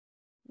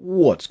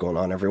What's going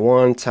on,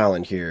 everyone?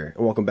 Talon here,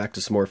 and welcome back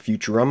to some more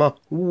Futurama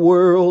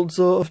Worlds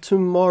of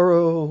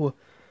Tomorrow.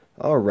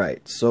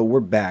 Alright, so we're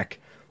back,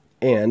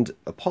 and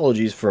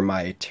apologies for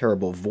my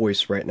terrible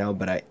voice right now,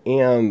 but I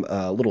am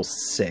a little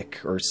sick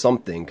or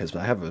something, because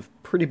I have a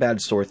pretty bad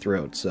sore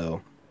throat,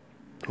 so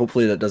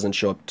hopefully that doesn't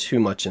show up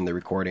too much in the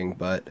recording,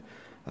 but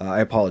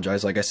I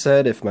apologize, like I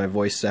said, if my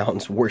voice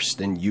sounds worse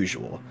than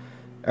usual.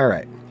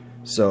 Alright,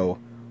 so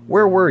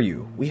where were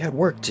you? We had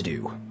work to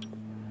do.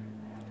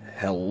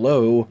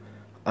 Hello,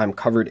 I'm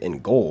covered in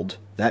gold.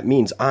 That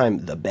means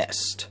I'm the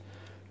best.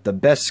 The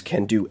best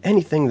can do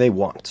anything they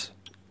want.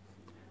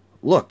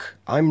 Look,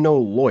 I'm no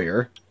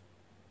lawyer,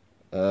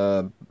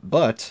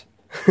 but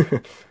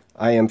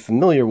I am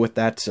familiar with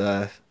that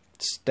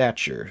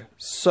stature,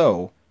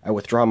 so I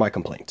withdraw my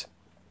complaint.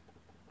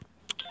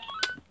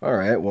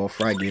 Alright, well,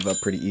 Fry gave up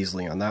pretty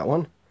easily on that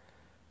one.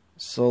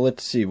 So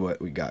let's see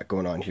what we got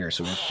going on here.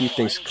 So we have a few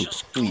things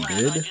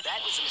completed.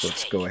 So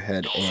let's go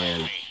ahead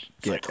and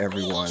get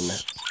everyone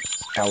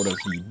out of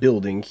the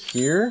building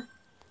here.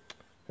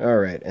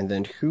 Alright, and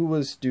then who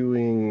was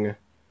doing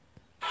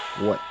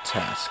what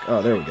task?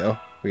 Oh, there we go.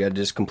 We had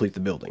to just complete the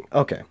building.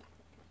 Okay.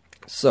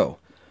 So,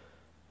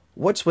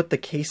 what's with the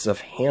case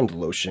of hand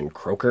lotion,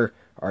 Croaker?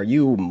 Are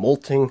you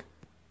molting?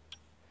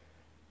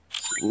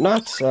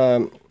 Not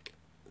at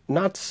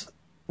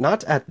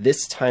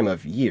this time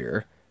of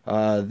year.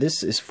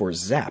 This is for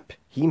Zap.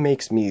 He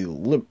makes me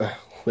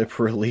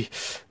liberally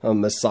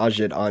massage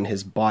it on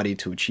his body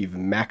to achieve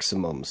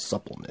maximum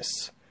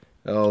suppleness.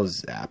 Oh,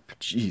 Zap,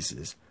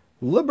 Jesus.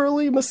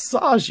 Liberally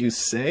massage, you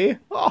say?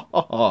 Ha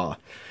ha ha.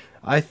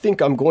 I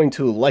think I'm going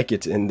to like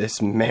it in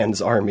this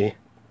man's army.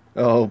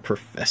 Oh,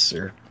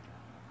 Professor.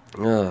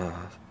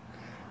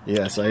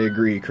 Yes, I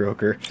agree,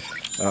 Croaker.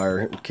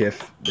 Or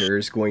Kiff,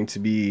 there's going to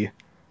be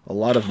a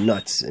lot of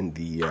nuts in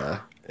the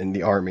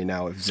army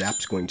now if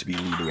Zap's going to be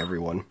leading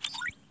everyone.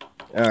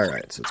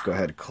 Alright, so let's go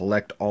ahead and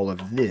collect all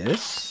of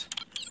this.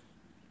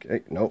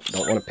 Okay, nope,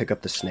 don't want to pick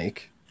up the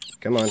snake.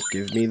 Come on,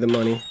 give me the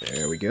money.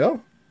 There we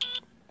go.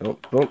 Boom,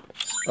 boom.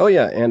 Oh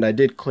yeah, and I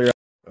did clear up.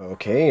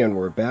 Okay, and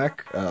we're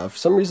back. For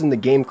some reason the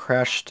game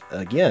crashed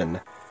again.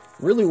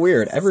 Really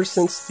weird. Ever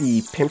since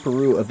the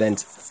Pimperoo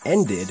event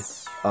ended,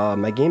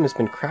 my game has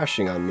been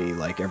crashing on me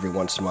like every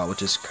once in a while,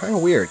 which is kind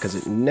of weird because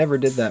it never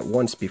did that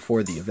once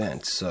before the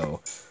event.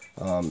 So,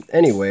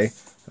 anyway,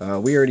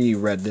 we already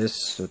read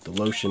this with the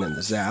lotion and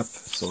the Zap,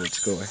 so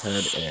let's go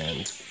ahead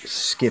and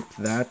skip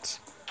that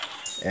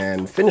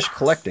and finish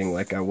collecting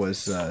like I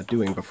was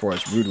doing before I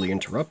was rudely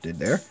interrupted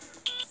there.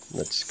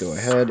 Let's go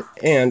ahead,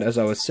 and as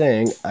I was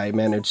saying, I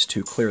managed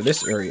to clear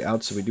this area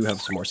out, so we do have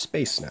some more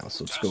space now.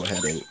 So let's go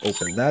ahead and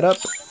open that up.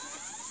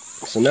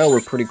 So now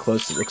we're pretty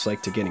close, it looks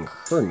like, to getting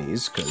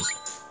Hermes, because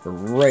we're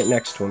right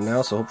next to him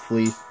now, so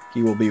hopefully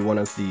he will be one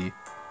of the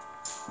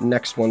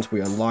next ones we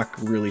unlock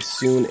really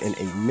soon in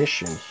a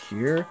mission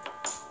here.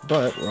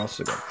 But we're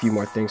also got a few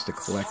more things to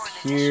collect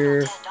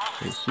here,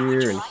 and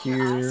here, and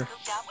here.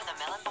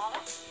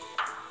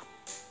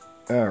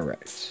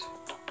 Alright.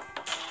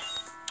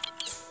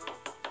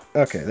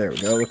 Okay, there we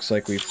go. Looks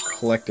like we've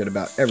collected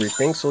about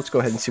everything, so let's go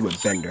ahead and see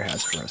what Bender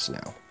has for us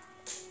now.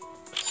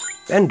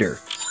 Bender,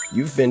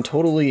 you've been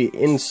totally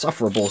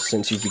insufferable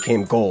since you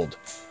became gold.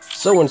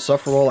 So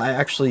insufferable, I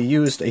actually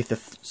used a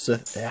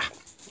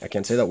I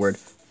can't say that word.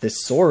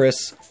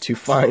 Thesaurus to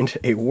find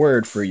a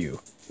word for you.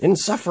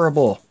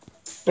 Insufferable!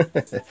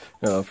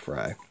 Oh,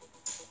 Fry.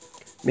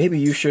 Maybe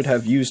you should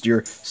have used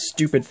your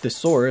stupid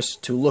thesaurus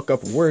to look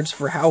up words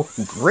for how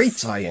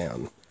great I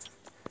am.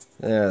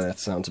 Yeah, that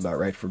sounds about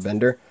right for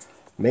Bender.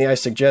 May I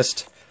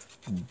suggest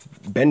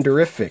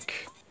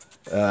Benderific?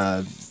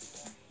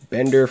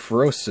 Bender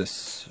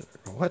Ferocis.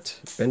 What?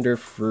 Bender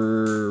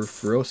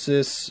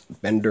Ferocis?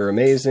 Bender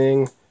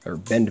Amazing? Or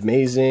Bend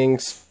Amazing?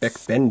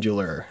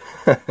 Specbendular.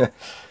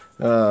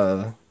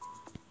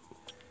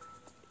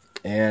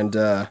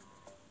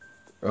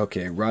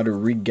 Okay,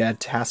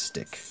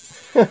 Rodrigatastic.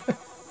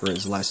 For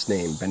his last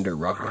name, Bender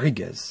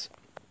Rodriguez.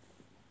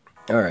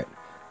 Alright.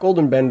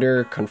 Golden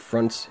Bender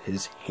confronts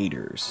his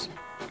haters.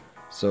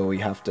 So we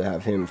have to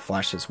have him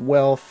flash his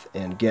wealth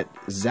and get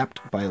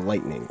zapped by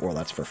lightning. Well,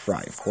 that's for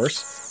Fry, of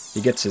course.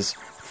 He gets his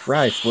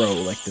Fry Fro,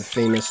 like the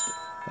famous,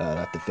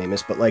 not the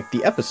famous, but like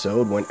the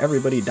episode when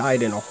everybody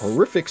died in a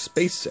horrific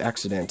space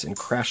accident and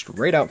crashed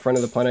right out front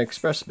of the Planet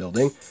Express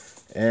building,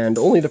 and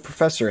only the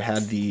professor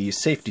had the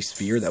safety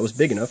sphere that was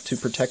big enough to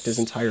protect his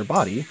entire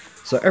body,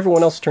 so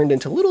everyone else turned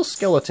into little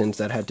skeletons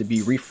that had to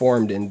be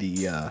reformed in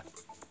the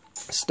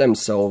stem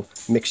cell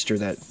mixture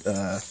that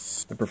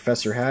the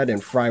professor had,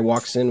 and Fry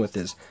walks in with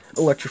his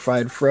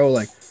electrified fro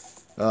like,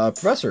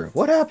 Professor,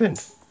 what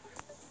happened?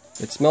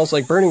 It smells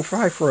like burning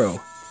Fry Fro.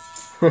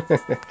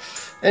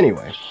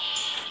 Anyway,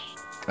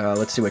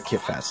 let's see what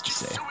Kiff has to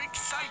say.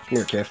 Come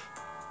here, Kiff.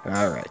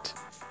 Alright.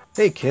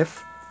 Hey,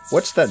 Kiff,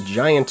 what's that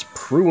giant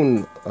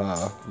prune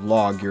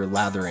log you're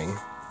lathering?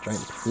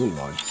 Giant prune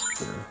log?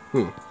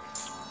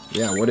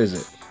 Yeah, what is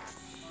it?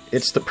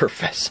 It's the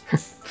professor.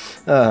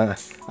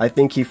 I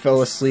think he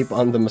fell asleep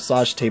on the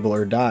massage table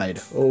or died.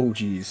 Oh,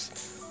 jeez.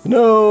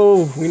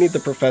 No, we need the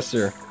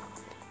professor.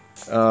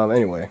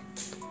 Anyway.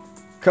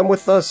 Come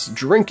with us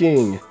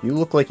drinking. You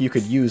look like you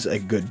could use a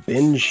good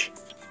binge.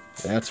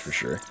 That's for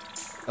sure.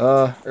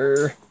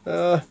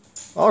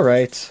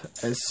 Alright.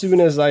 As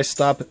soon as I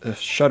stop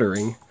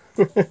shuddering.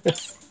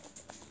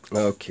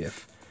 Oh,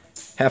 Kif.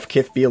 Have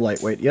Kif be a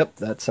lightweight. Yep,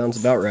 that sounds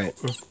about right.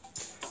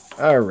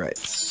 Alright,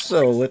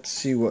 so let's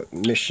see what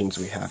missions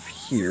we have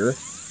here.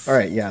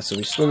 Alright, yeah, so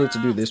we still need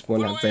to do this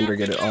one. Have Bender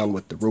get it on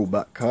with the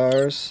robot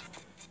cars.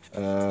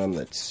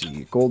 Let's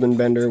see. Golden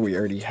Bender, we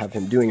already have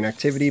him doing an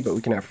activity, but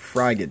we can have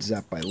Fry get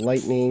zapped by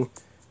lightning.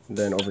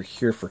 Then over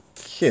here for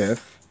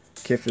Kif.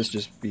 Kif is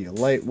just be a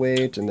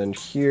lightweight, and then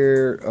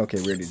here...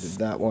 Okay, we already did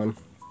that one.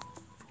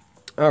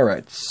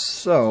 Alright,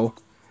 so...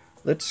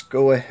 Let's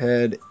go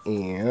ahead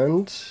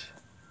and...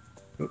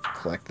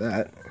 collect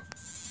that.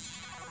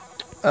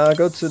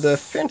 Go to the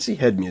Fancy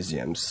Head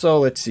Museum. So,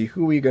 let's see,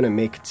 who are we going to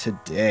make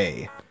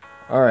today?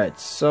 Alright,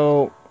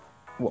 so...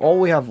 all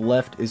we have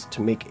left is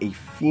to make a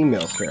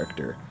female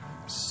character.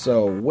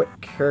 So,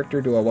 what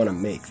character do I want to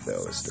make,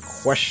 though, is the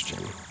question.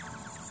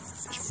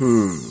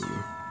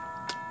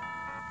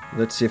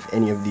 Let's see if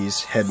any of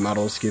these head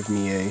models give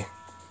me a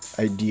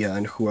idea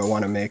on who I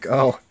want to make.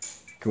 Oh,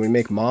 can we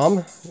make Mom?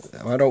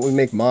 Why don't we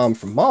make Mom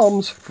from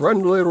Mom's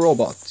Friendly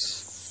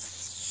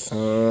Robots?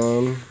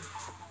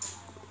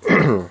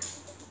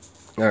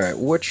 Alright,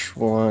 which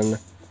one?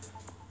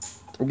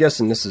 I'm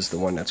guessing this is the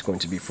one that's going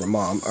to be for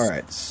Mom.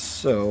 Alright,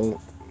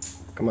 so...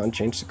 come on,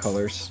 change the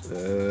colors.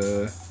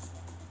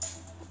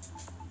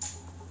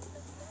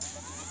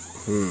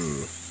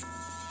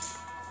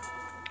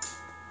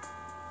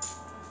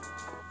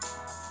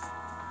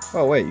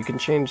 Oh, wait, you can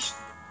change...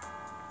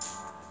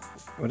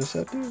 what does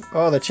that do?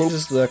 Oh, that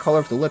changes the color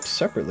of the lips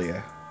separately.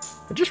 I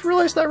just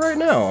realized that right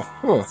now.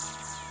 Huh.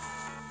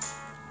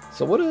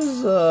 So what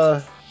is,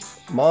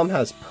 Mom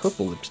has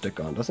purple lipstick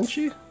on, doesn't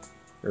she?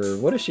 Or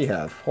what does she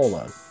have? Hold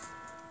on.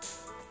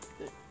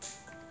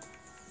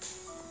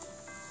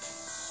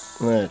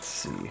 Let's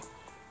see.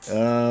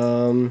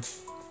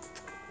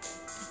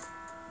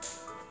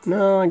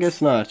 No, I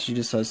guess not. She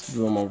just has the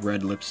normal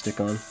red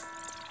lipstick on.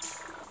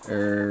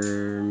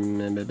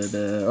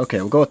 Okay,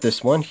 we'll go with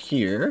this one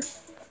here.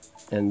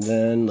 And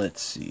then,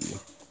 let's see.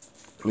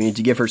 We need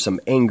to give her some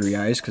angry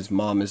eyes, because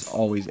Mom is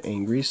always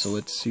angry. So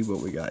let's see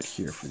what we got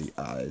here for the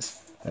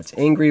eyes. That's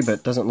angry,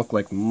 but doesn't look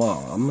like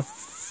Mom.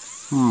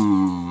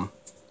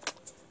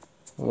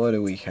 What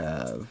do we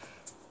have?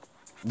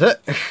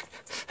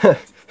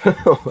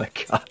 Oh my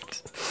god.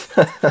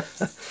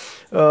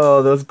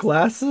 Oh, those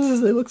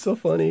glasses, they look so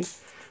funny.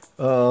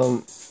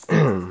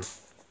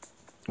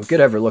 We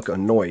could ever look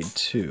annoyed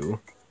too.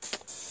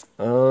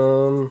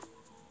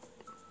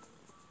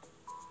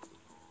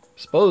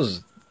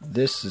 Suppose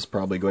this is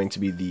probably going to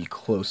be the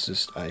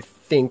closest, I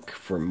think,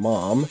 for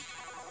Mom.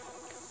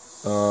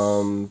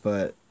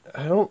 But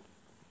I don't...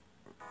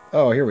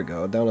 oh, here we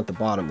go. Down at the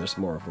bottom, there's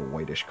more of a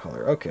whitish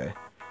color. Okay.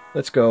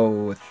 Let's go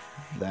with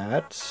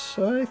that,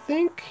 I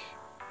think.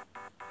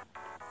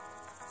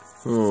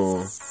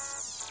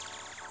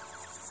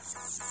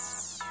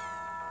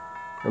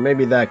 Or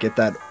maybe that, get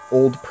that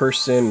old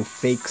person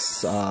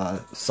fakes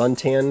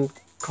suntan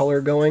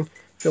color going.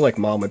 I feel like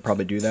Mom would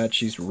probably do that.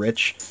 She's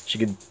rich. She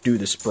could do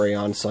the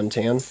spray-on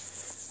suntan.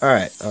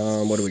 Alright,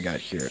 what do we got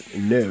here?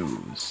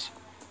 Nose.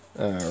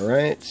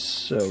 Alright,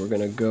 so we're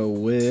gonna go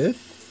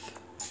with...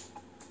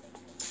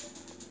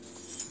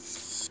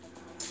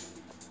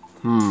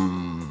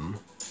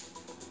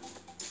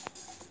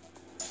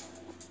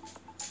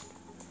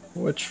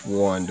 which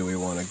one do we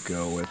want to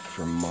go with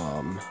for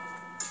Mom?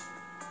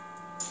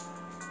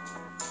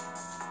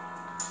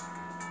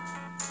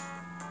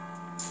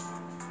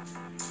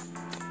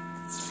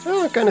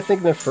 Oh, I kind of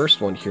think the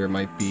first one here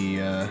might be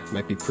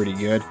pretty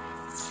good.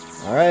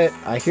 Alright,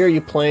 I hear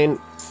you, plane.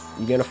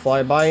 You gonna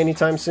fly by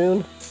anytime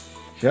soon?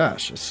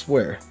 Gosh, I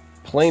swear.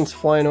 Planes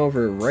flying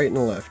over right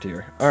and left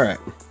here. Alright.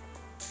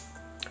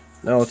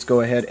 Now let's go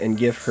ahead and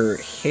give her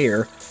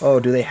hair. Oh,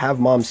 do they have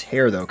Mom's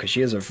hair, though? Because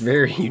she has a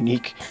very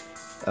unique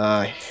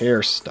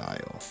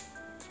hairstyle.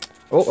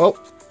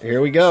 Oh, here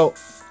we go.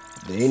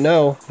 They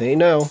know.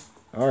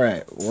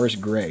 Alright, where's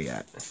Gray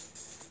at?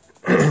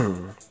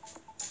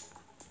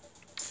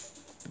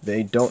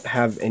 They don't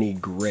have any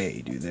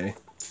gray, do they?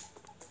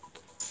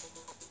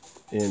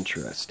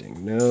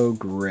 Interesting. No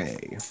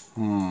gray.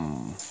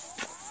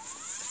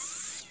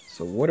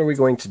 So what are we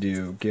going to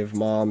do? Give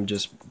Mom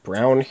just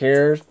brown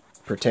hair?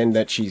 Pretend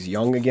that she's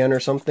young again or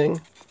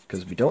something?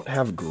 Because we don't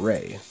have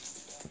gray.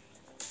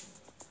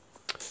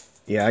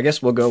 Yeah, I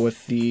guess we'll go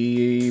with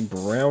the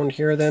brown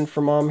hair then for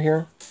Mom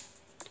here.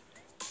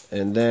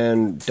 And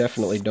then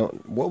definitely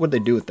don't... what would they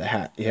do with the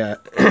hat? Yeah,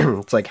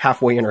 it's like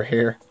halfway in her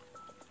hair.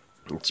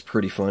 It's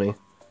pretty funny.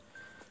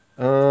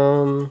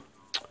 Yeah,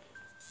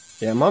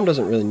 Mom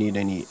doesn't really need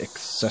any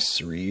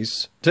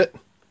accessories.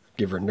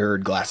 Give her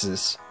nerd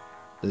glasses.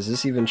 Does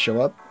this even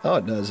show up? Oh,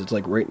 it does. It's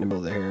like right in the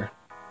middle of the hair.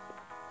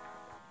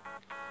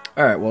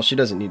 Alright, well, she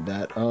doesn't need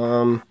that.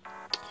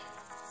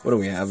 What do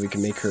we have? We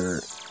can make her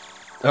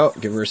Oh,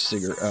 give her a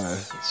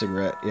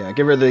cigarette. Yeah,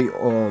 give her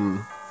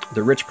the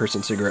rich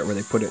person cigarette where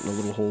they put it in a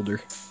little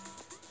holder.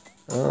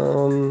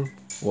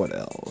 What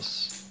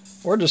else?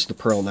 Or just the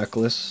pearl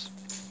necklace.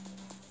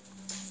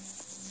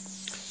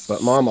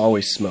 But Mom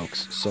always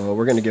smokes, so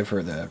we're gonna give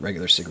her the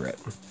regular cigarette.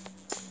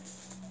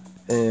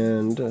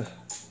 And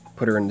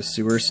put her in the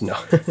sewers? No.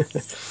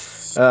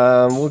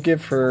 We'll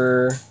give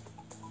her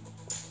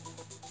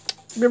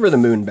the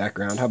moon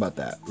background. How about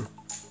that?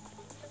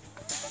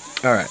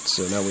 Alright,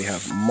 so now we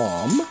have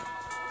Mom.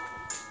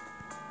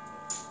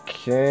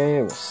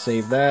 Okay, we'll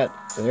save that.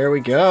 There we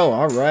go.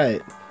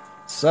 Alright.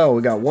 So,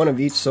 we got one of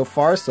each so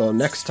far, so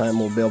next time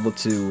we'll be able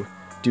to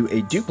do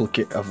a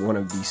duplicate of one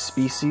of these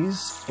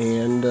species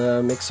and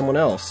make someone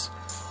else.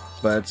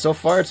 But so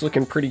far it's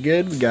looking pretty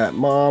good. We got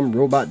Mom,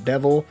 Robot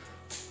Devil,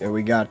 and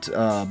we got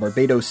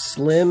Barbados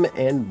Slim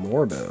and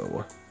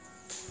Morbo.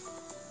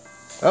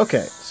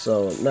 Okay,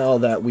 so now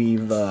that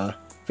we've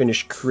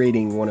finished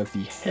creating one of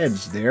the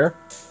heads there,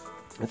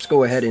 let's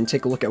go ahead and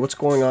take a look at what's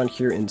going on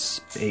here in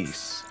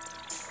space.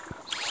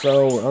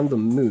 So, we're on the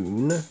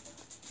moon.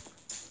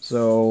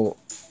 So,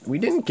 we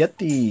didn't get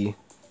the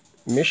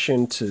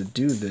mission to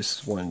do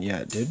this one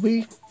yet, did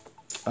we?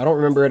 I don't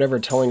remember it ever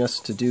telling us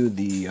to do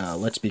the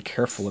let's be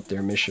careful up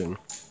there mission.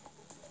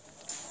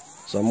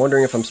 So I'm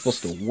wondering if I'm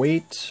supposed to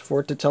wait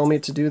for it to tell me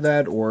to do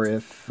that, or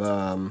if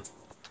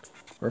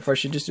I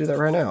should just do that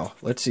right now.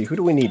 Let's see, who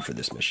do we need for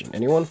this mission?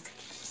 Anyone?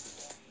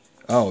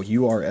 Oh,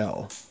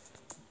 URL.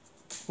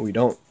 We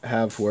don't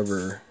have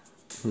whoever...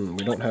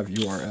 we don't have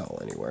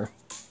URL anywhere.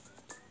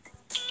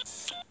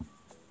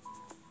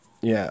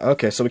 Yeah,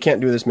 okay, so we can't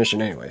do this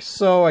mission anyway.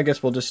 So I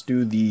guess we'll just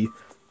do the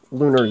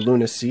Lunar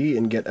Lunacy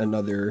and get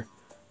another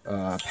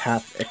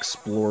path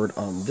explored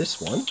on this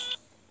one.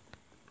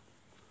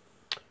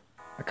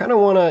 I kind of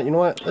want to, you know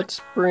what, let's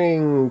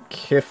bring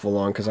Kif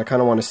along, because I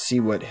kind of want to see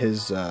what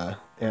his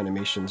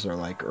animations are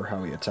like, or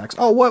how he attacks.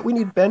 Oh, what? We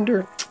need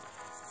Bender?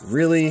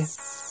 Really?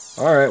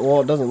 Alright,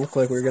 well, it doesn't look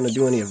like we're going to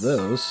do any of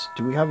those.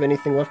 Do we have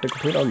anything left to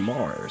complete on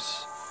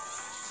Mars?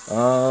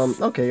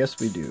 Okay,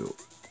 yes we do.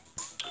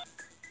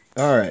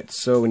 Alright,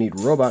 so we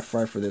need Robot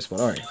Fry for this one.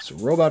 Alright, so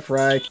Robot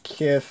Fry,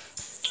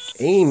 Kif,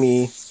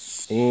 Amy,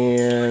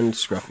 and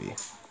Scruffy.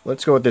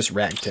 Let's go with this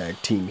ragtag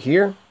team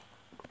here.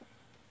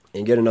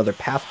 And get another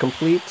path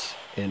complete.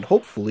 And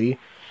hopefully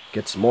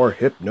get some more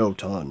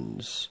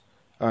Hypnotons.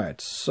 Alright,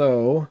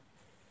 so...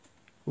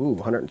 Ooh,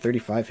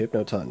 135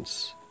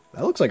 Hypnotons.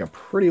 That looks like a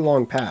pretty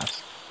long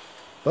path.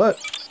 But,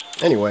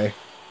 anyway,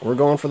 we're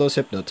going for those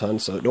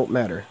Hypnotons, so it don't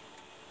matter.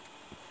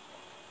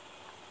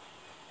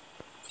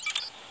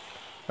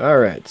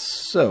 Alright,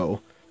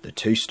 so, the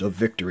taste of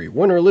victory.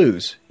 Win or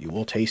lose, you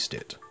will taste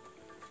it.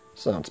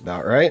 Sounds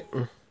about right.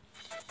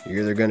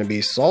 You're either going to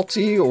be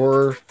salty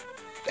or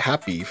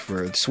happy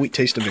for the sweet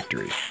taste of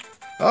victory.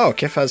 Oh,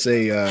 Kif has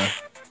a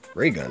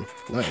ray gun.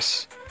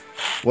 Nice.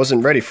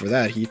 Wasn't ready for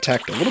that. He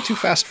attacked a little too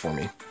fast for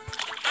me.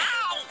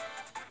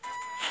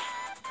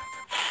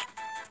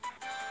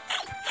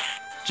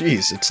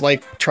 Jeez, it's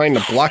like trying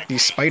to block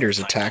these spiders'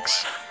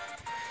 attacks.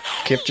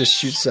 Kif just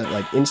shoots that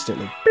like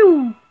instantly.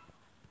 Pew!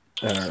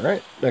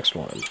 Alright, next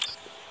one.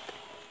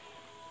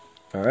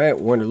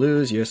 Alright, win or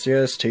lose, yes,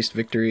 yes, taste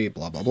victory,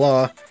 blah, blah,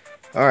 blah.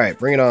 Alright,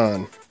 bring it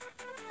on.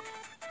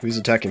 Who's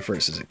attacking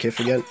first? Is it Kif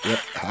again? Yep.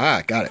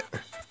 Ah, got it.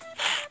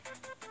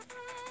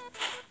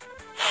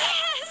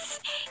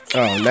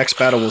 Oh, next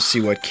battle we'll see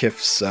what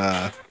Kif's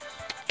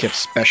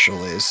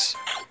special is.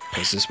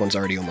 Because this one's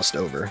already almost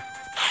over.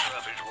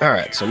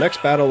 Alright, so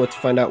next battle, let's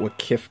find out what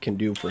Kif can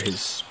do for his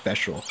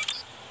special.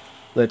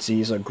 Let's see,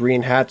 he's a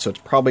green hat, so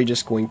it's probably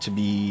just going to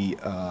be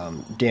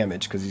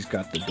damage, because he's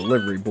got the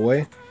delivery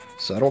boy.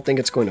 So I don't think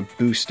it's going to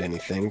boost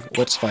anything.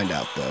 Let's find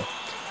out, though.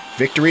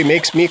 Victory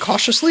makes me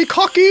cautiously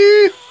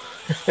cocky!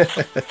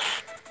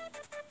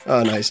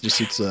 Oh, nice, just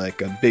shoots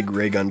like a big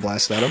ray gun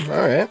blast at him.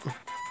 Alright.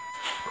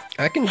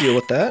 I can deal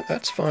with that,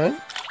 that's fine.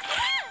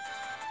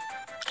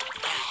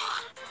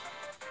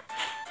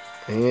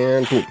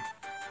 And boom.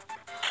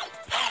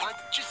 I'm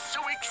just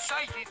so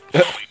excited.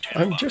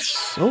 I'm just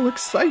so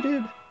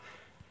excited.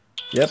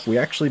 Yep, we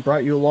actually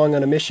brought you along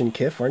on a mission,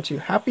 Kif. Aren't you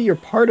happy you're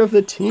part of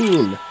the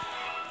team?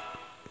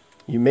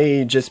 You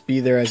may just be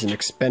there as an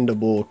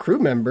expendable crew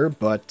member,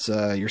 but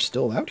you're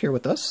still out here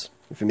with us,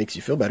 if it makes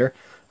you feel better.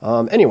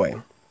 Anyway,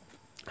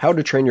 how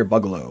to train your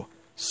Bugalo.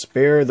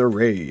 Spare the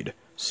raid.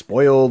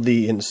 Spoil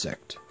the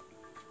insect.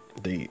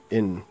 The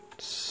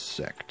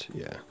insect,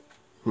 yeah.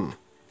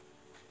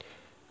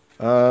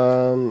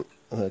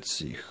 Let's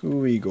see, who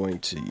are we going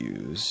to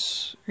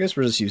use? I guess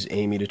we'll just use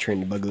Amy to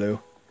train the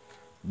Bugalo.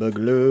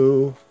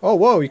 Bugalo. Oh,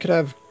 whoa, you could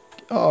have...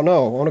 Oh,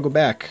 no, I want to go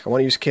back. I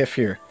want to use Kif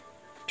here.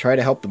 Try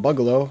to help the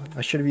Bugalo.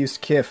 I should have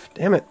used Kif.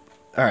 Damn it.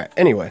 Alright,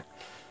 anyway.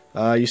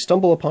 You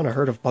stumble upon a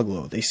herd of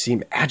Bugalo. They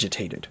seem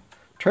agitated.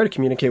 Try to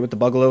communicate with the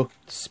Bugalo.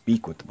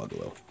 Speak with the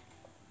Bugalo.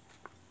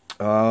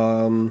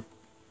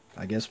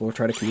 I guess we'll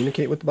try to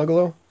communicate with the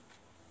Bugalo.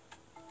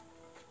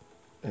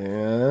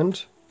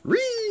 And...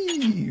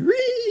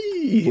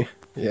 Ree!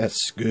 Yes,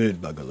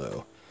 good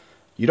Bugalo.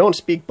 You don't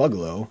speak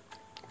Bugalo,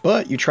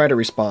 but you try to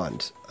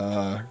respond.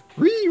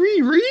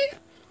 Re.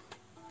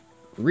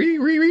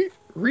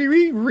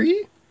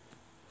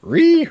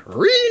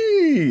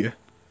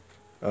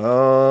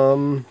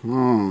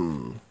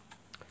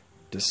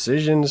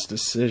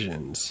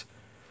 Decisions.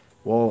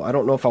 Well, I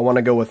don't know if I want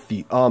to go with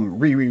the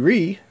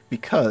re,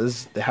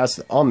 because it has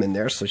the in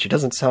there, so she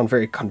doesn't sound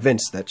very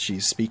convinced that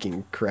she's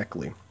speaking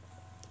correctly.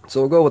 So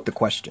we'll go with the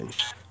question.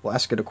 We'll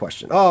ask it a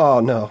question. Oh,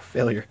 no,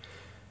 failure.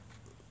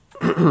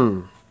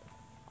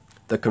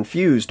 The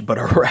confused but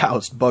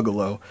aroused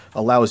Bugalo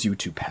allows you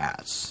to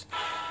pass.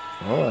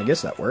 Well, I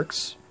guess that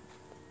works.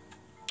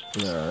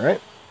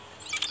 Alright.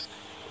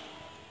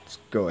 Let's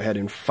go ahead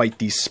and fight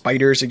these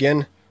spiders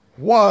again.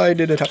 Why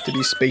did it have to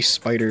be space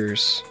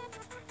spiders?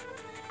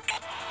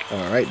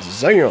 Alright,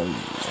 Zion.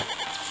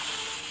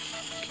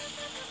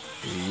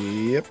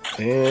 Yep,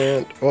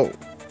 and...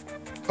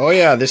 Oh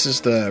yeah, this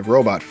is the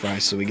robot fry,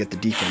 so we get the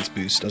defense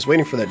boost. I was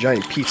waiting for that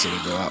giant pizza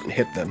to go out and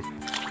hit them.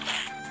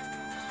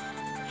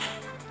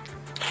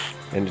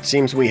 And it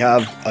seems we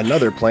have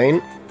another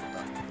plane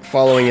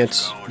following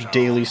its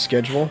daily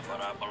schedule.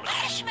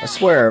 I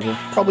swear,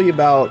 probably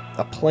about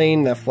a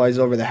plane that flies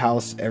over the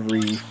house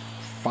every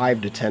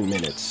 5 to 10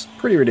 minutes.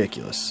 Pretty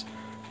ridiculous.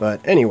 But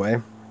anyway,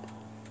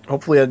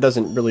 hopefully that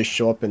doesn't really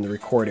show up in the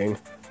recording.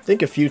 I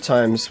think a few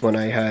times when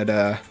I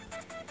had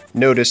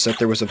noticed that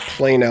there was a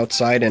plane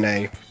outside and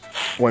I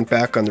went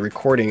back on the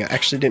recording, I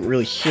actually didn't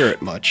really hear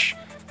it much.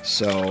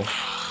 So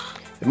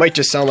it might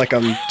just sound like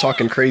I'm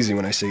talking crazy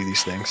when I say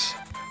these things.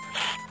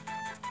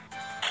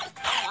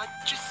 I'm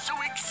just so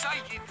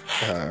excited.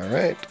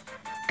 Alright.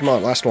 Come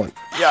on, last one.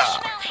 Yeah!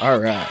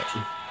 Alright.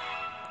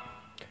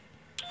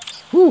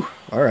 Whew.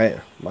 Alright.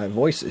 My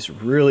voice is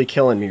really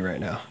killing me right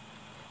now.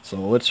 So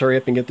let's hurry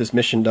up and get this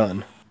mission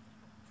done.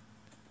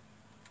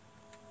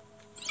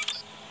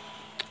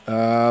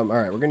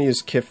 Alright, we're going to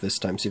use Kif this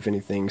time, see if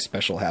anything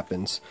special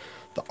happens.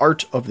 The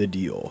art of the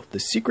deal. The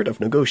secret of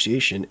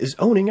negotiation is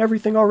owning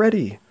everything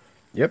already.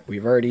 Yep,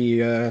 we've already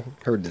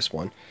heard this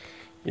one.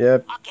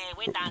 Yep. Okay,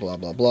 we're done. Blah,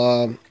 blah,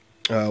 blah.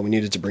 We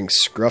needed to bring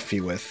Scruffy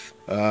with.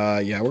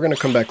 Yeah, we're going to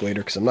come back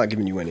later because I'm not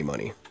giving you any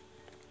money.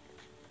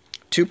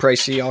 Too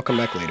pricey, I'll come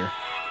back later.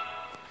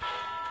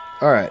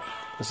 Alright,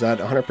 is that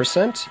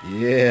 100%?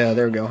 Yeah,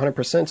 there we go,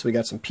 100%. So we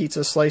got some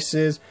pizza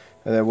slices.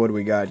 And then what do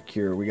we got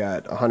here? We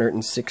got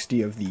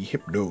 160 of the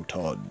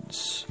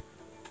Hypnotods.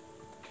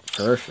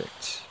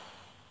 Perfect.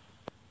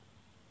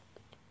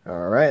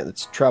 Alright,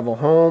 let's travel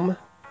home.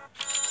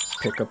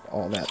 Pick up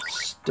all that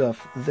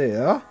stuff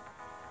there.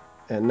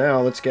 And now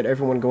let's get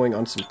everyone going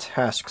on some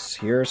tasks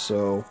here.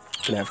 So,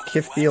 we're going to have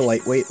Kif be a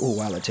lightweight. Oh,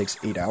 wow, that takes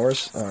 8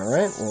 hours.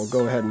 Alright, we'll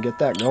go ahead and get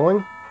that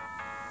going.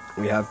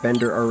 We have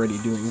Bender already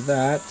doing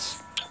that.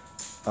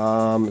 So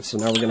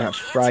now we're going to have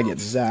Fry get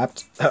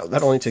zapped.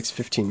 That only takes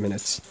 15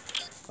 minutes.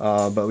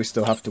 But we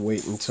still have to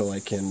wait until I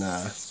can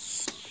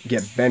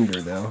get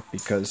Bender, though,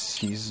 because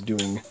he's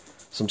doing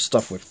some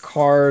stuff with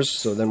cars,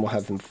 so then we'll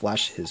have him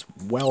flash his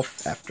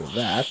wealth after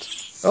that.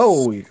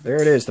 Oh, there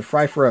it is, the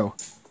Fry Fro.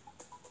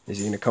 Is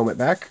he going to comb it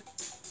back?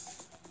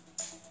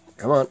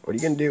 Come on, what are you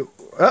going to do?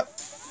 Oh.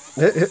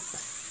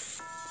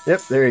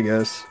 Yep, there he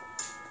goes.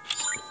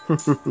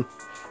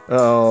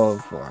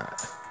 Oh, boy.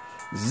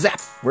 Zap!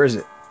 Where is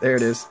it? There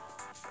it is.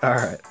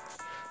 Alright.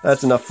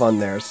 That's enough fun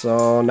there.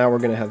 So now we're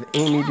going to have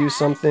Amy do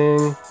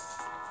something.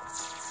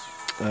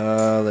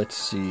 Let's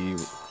see.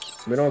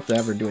 We don't have to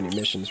ever do any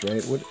missions,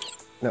 right?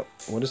 No.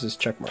 What is this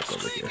check mark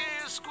over here?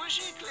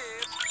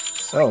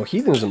 Oh,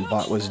 Heathenism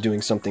Bot was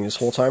doing something this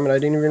whole time and I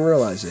didn't even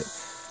realize it.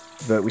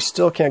 But we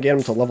still can't get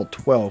him to level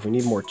 12. We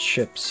need more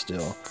chips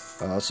still.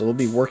 So we'll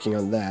be working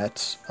on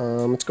that.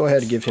 Let's go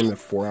ahead and give him a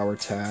 4-hour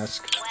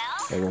task.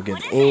 And we'll give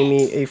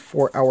Amy a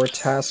 4-hour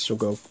task. She'll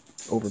go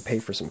overpay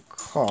for some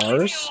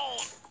cars.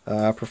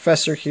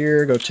 Professor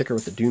here, go ticker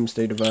with the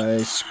Doomsday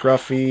device.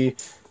 Scruffy,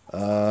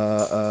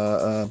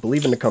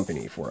 believe in the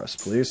company for us,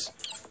 please.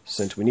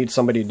 Since we need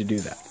somebody to do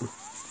that.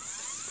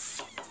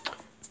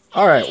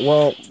 Alright,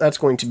 well, that's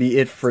going to be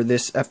it for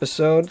this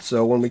episode.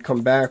 So when we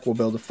come back, we'll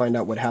be able to find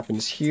out what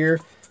happens here.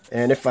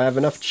 And if I have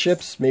enough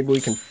chips, maybe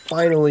we can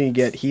finally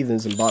get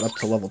Heathenism Bot up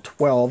to level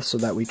 12 so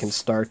that we can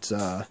start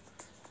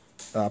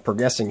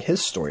progressing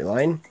his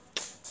storyline.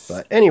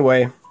 But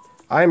anyway,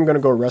 I'm going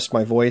to go rest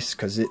my voice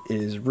because it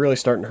is really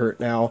starting to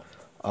hurt now.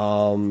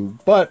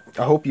 But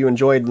I hope you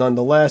enjoyed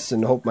nonetheless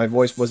and hope my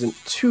voice wasn't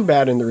too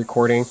bad in the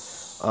recording.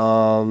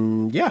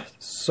 Yeah,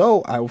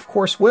 so I of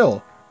course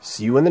will.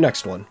 See you in the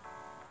next one.